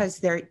 because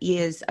there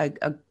is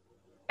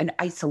an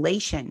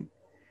isolation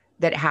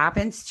that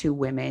happens to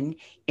women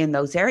in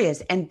those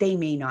areas, and they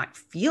may not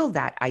feel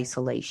that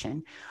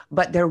isolation,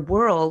 but their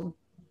world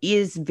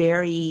is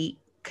very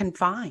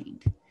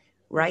confined.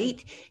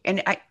 Right.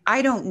 And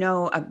I don't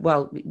know.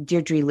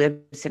 Deirdre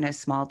lives in a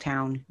small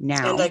town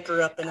now. And I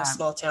grew up in a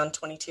small town,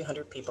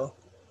 2,200 people.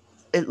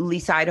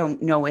 Lisa, I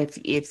don't know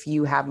if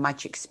you have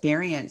much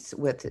experience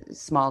with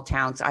small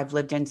towns. I've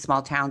lived in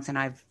small towns, and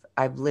I've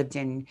lived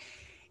in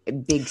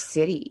big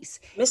cities.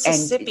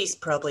 Mississippi's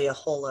probably a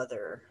whole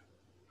other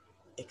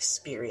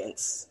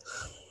experience,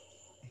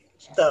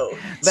 though,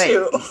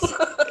 too.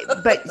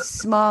 But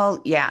small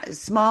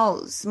towns,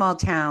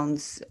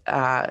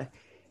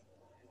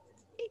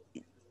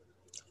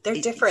 they're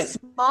different.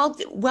 Small,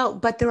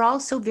 but they're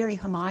also very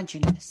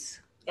homogenous.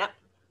 Yeah.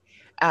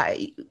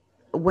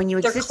 When you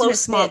exist in a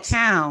small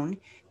town,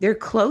 they're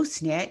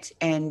close knit,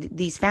 and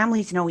these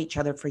families know each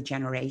other for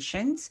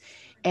generations,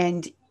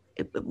 and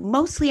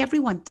mostly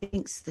everyone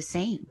thinks the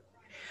same.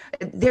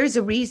 There's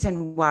a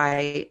reason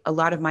why a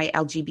lot of my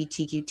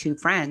LGBTQ2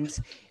 friends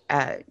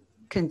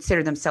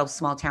consider themselves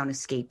small town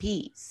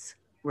escapees,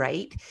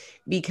 right?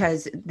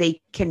 Because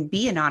they can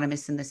be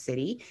anonymous in the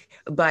city,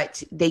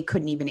 but they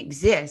couldn't even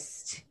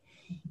exist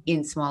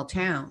in small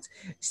towns.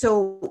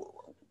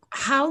 So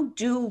how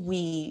do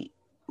we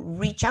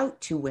reach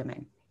out to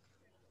women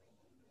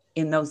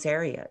in those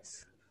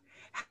areas?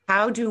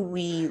 How do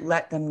we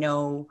let them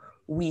know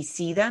we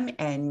see them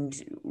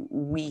and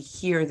we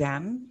hear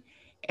them,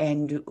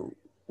 and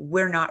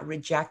we're not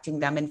rejecting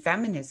them, and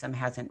feminism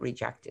hasn't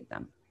rejected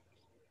them?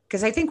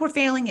 Because I think we're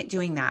failing at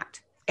doing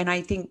that. And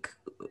I think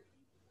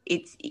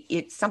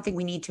it's something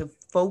we need to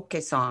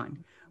focus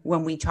on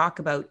when we talk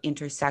about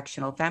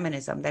intersectional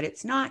feminism, that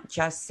it's not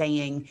just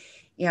saying,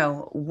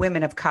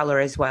 women of color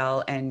as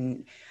well,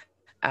 and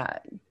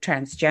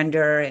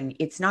transgender, and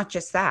it's not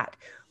just that.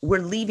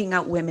 We're leaving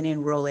out women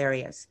in rural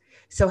areas.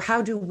 So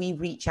how do we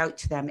reach out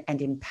to them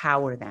and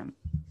empower them?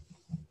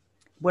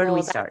 Where do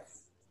we start?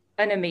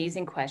 An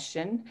amazing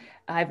question.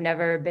 I've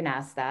never been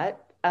asked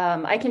that.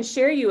 I can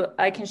share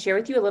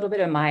with you a little bit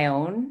of my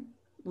own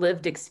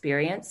lived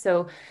experience.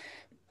 So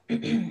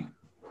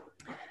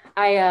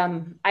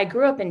I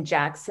grew up in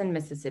Jackson,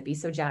 Mississippi.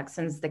 So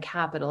Jackson's the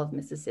capital of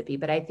Mississippi,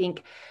 but I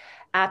think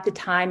at the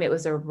time it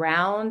was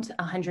around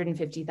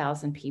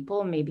 150,000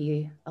 people,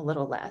 maybe a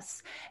little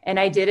less. And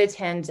I did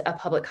attend a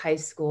public high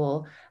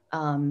school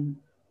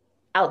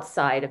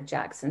outside of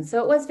Jackson.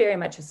 So it was very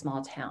much a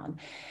small town.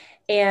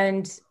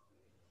 And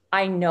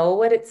I know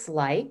what it's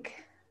like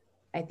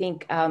I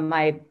think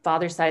my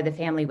father's side of the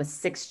family was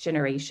 6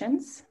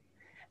 generations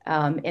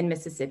in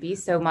Mississippi.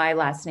 So my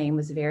last name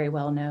was very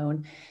well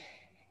known.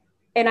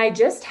 And I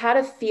just had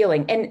a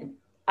feeling, and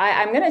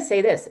I'm going to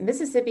say this,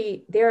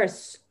 Mississippi, there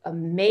is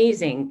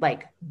amazing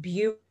like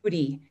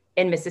beauty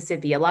in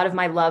Mississippi. A lot of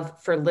my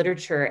love for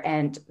literature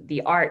and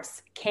the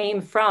arts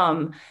came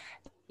from,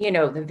 you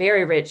know, the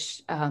very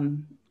rich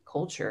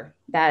culture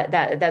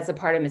that's a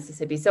part of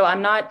Mississippi. So I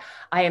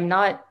am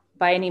not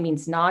by any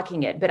means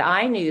knocking it, but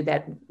I knew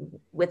that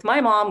with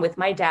my mom, with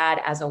my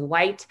dad, as a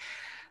white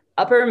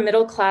upper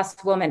middle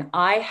class woman,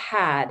 I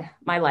had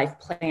my life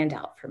planned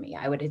out for me.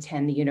 I would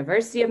attend the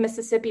University of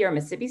Mississippi or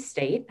Mississippi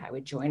State. I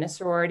would join a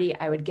sorority.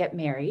 I would get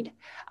married.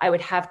 I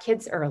would have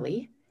kids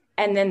early.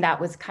 And then that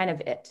was kind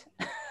of it.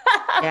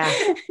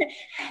 Yeah.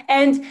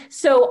 And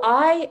so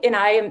I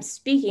am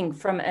speaking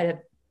from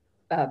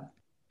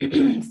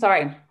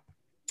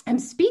I'm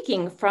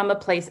speaking from a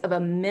place of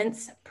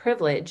immense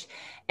privilege,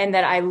 and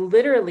that I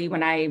literally,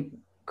 when I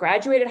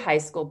graduated high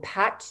school,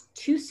 packed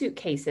 2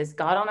 suitcases,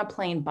 got on a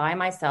plane by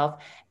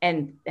myself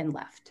and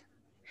left,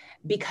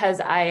 because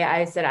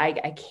I said,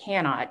 I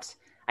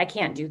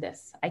can't do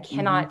this. I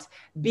cannot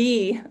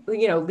be,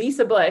 you know,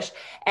 Lisa Bush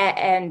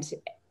and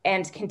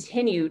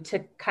continue to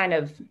kind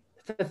of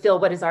fulfill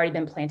what has already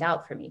been planned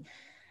out for me.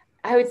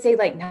 I would say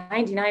like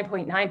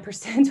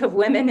 99.9% of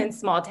women in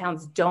small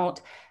towns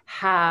don't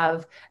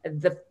have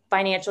the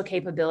financial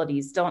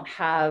capabilities, don't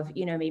have,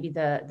 you know, maybe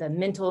the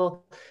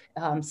mental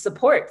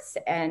supports.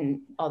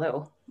 And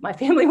although my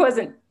family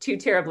wasn't too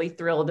terribly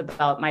thrilled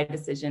about my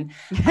decision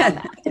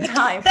at the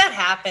time. That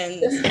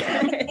happens.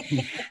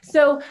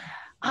 So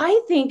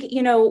I think,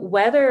 you know,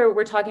 whether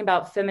we're talking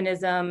about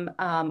feminism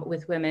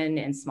with women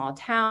in small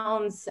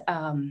towns,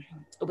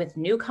 with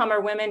newcomer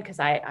women, because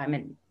I'm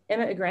an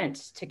immigrant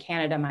to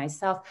Canada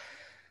myself,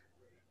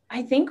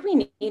 I think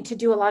we need to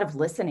do a lot of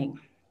listening.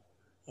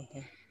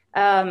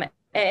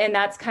 And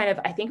that's kind of,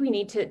 I think we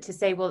need to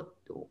say, well,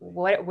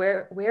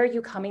 where are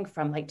you coming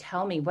from? Like,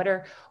 tell me, what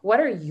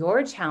are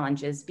your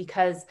challenges?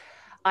 Because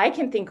I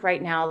can think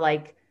right now,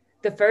 like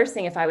the first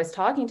thing, if I was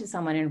talking to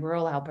someone in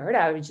rural Alberta,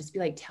 I would just be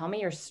like, tell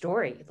me your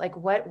story. Like,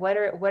 what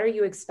are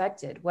you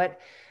expected? What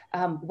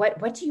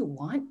do you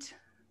want?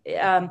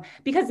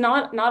 Because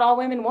not all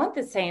women want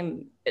the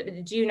same.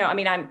 Do you know? I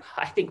mean,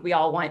 I think we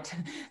all want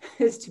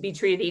to be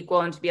treated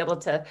equal and to be able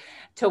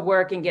to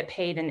work and get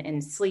paid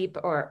and sleep,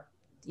 or,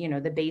 you know,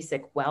 the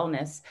basic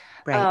wellness.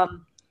 Right.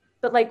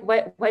 But like,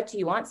 what do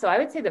you want? So I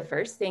would say the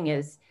first thing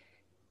is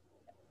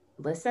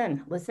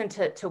listen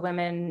to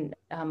women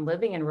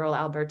living in rural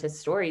Alberta's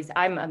stories.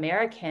 I'm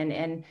American.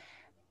 And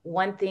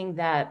one thing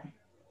that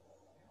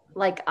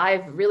like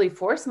I've really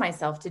forced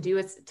myself to do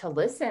is to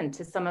listen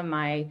to some of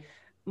my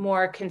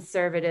more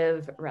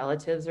conservative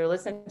relatives, or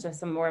listen to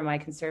some more of my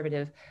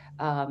conservative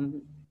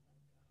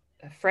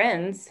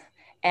friends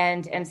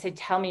and say,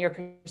 tell me your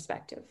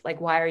perspective.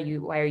 Like, why are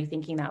you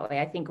thinking that way?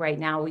 I think right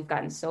now we've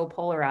gotten so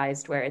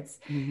polarized where it's,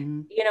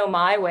 you know,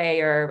 my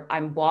way, or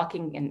I'm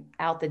walking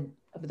out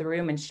of the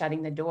room and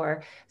shutting the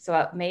door.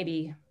 So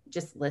maybe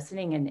just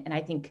listening. And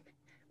I think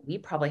we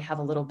probably have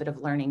a little bit of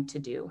learning to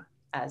do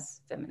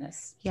as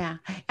feminists. Yeah.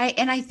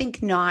 I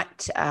think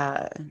not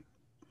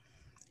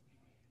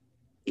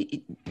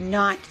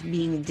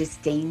being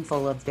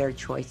disdainful of their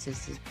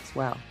choices as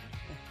well.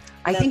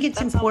 I think it's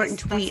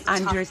important we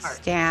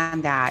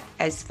understand that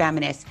as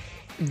feminists,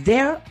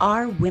 there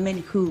are women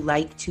who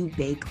like to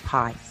bake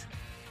pies.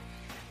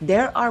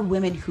 There are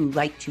women who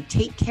like to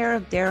take care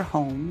of their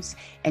homes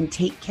and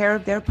take care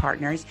of their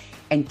partners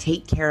and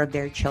take care of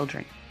their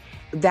children.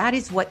 That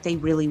is what they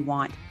really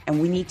want.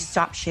 And we need to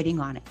stop shitting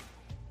on it.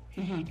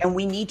 And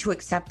we need to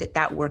accept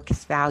that work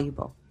is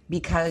valuable,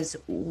 because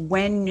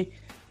when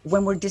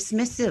we're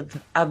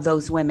dismissive of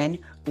those women,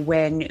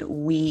 when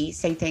we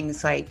say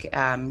things like,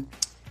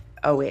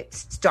 oh,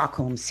 it's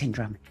Stockholm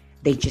syndrome,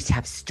 they just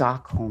have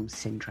Stockholm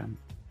syndrome,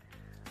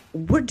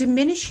 we're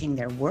diminishing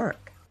their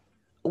work.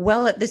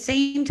 Well, at the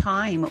same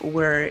time,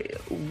 we're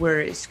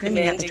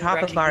screaming at the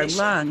top of our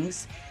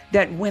lungs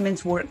that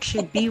women's work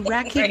should be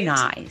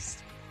recognized.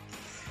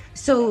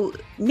 So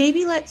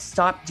maybe let's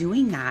stop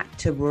doing that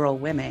to rural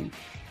women,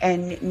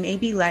 and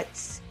maybe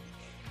let's,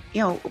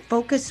 you know,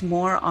 focus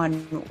more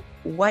on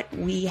what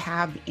we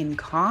have in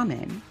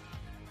common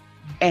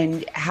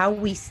and how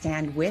we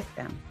stand with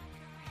them.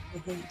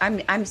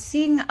 I'm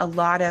seeing a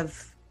lot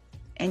of,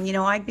 and you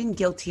know, I've been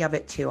guilty of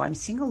it too. I'm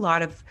seeing a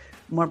lot of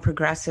more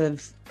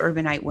progressive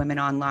urbanite women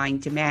online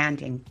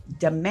demanding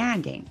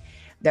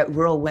that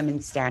rural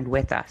women stand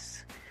with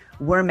us.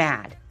 We're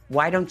mad.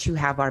 Why don't you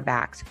have our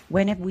backs?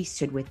 When have we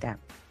stood with them?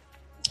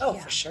 Oh,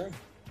 yeah. For sure.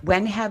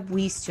 When have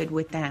we stood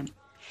with them?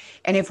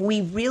 And if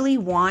we really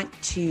want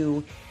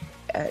to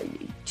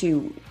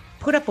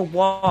put up a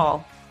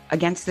wall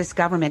against this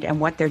government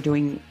and what they're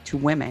doing to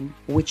women,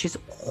 which is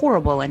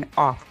horrible and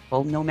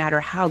awful, no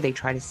matter how they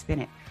try to spin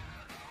it,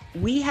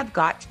 we have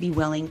got to be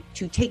willing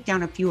to take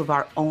down a few of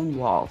our own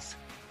walls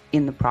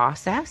in the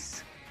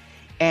process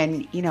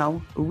and, you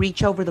know,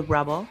 reach over the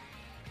rubble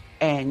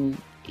and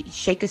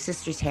shake a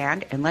sister's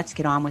hand and let's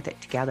get on with it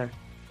together.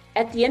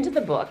 at the end of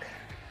the book,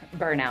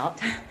 Burnout,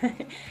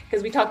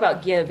 because we talk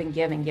about give and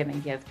give and give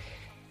and give,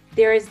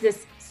 there is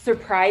this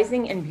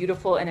surprising and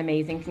beautiful and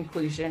amazing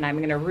conclusion. I'm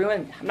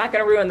not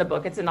going to ruin the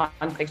book. It's a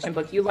nonfiction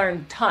book. You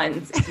learn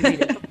tons if you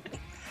read it.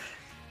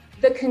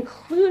 The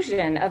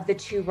conclusion of the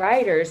two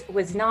writers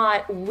was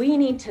not, we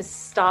need to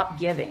stop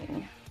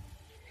giving.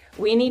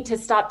 We need to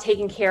stop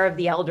taking care of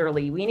the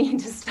elderly. We need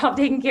to stop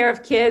taking care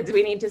of kids.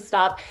 We need to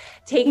stop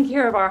taking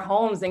care of our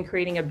homes and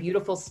creating a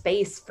beautiful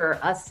space for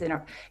us and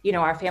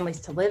our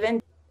families to live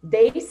in.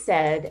 They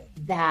said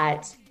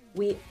that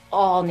we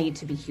all need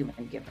to be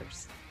human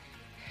givers.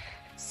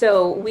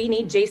 So we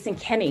need Jason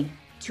Kenney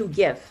to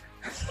give.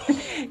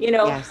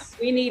 Yes.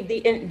 We need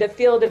the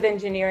field of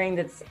engineering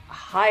that's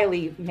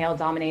highly male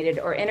dominated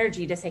or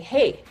energy to say,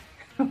 hey,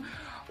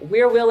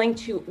 we're willing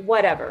to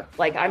whatever.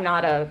 Like, I'm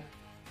not a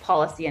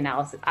policy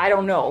analysis. I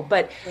don't know,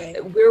 but right.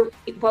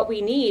 What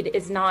we need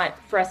is not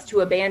for us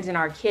to abandon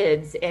our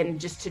kids and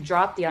just to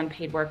drop the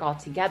unpaid work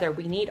altogether.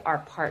 We need our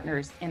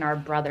partners and our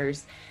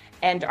brothers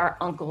and our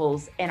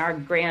uncles and our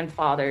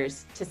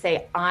grandfathers to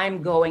say,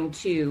 I'm going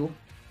to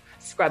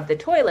scrub the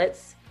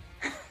toilets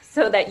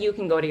so that you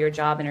can go to your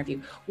job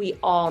interview. We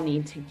all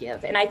need to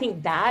give. And I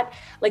think that,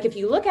 like, if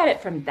you look at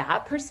it from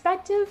that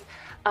perspective,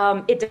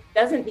 it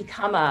doesn't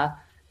become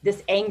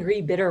this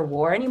angry, bitter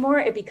war anymore.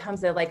 It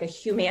becomes a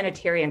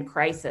humanitarian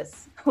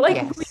crisis.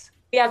 Yes.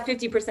 We have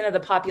 50% of the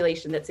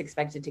population that's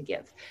expected to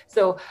give.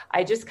 So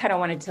I just kind of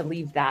wanted to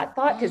leave that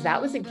thought because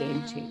that was a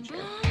game changer.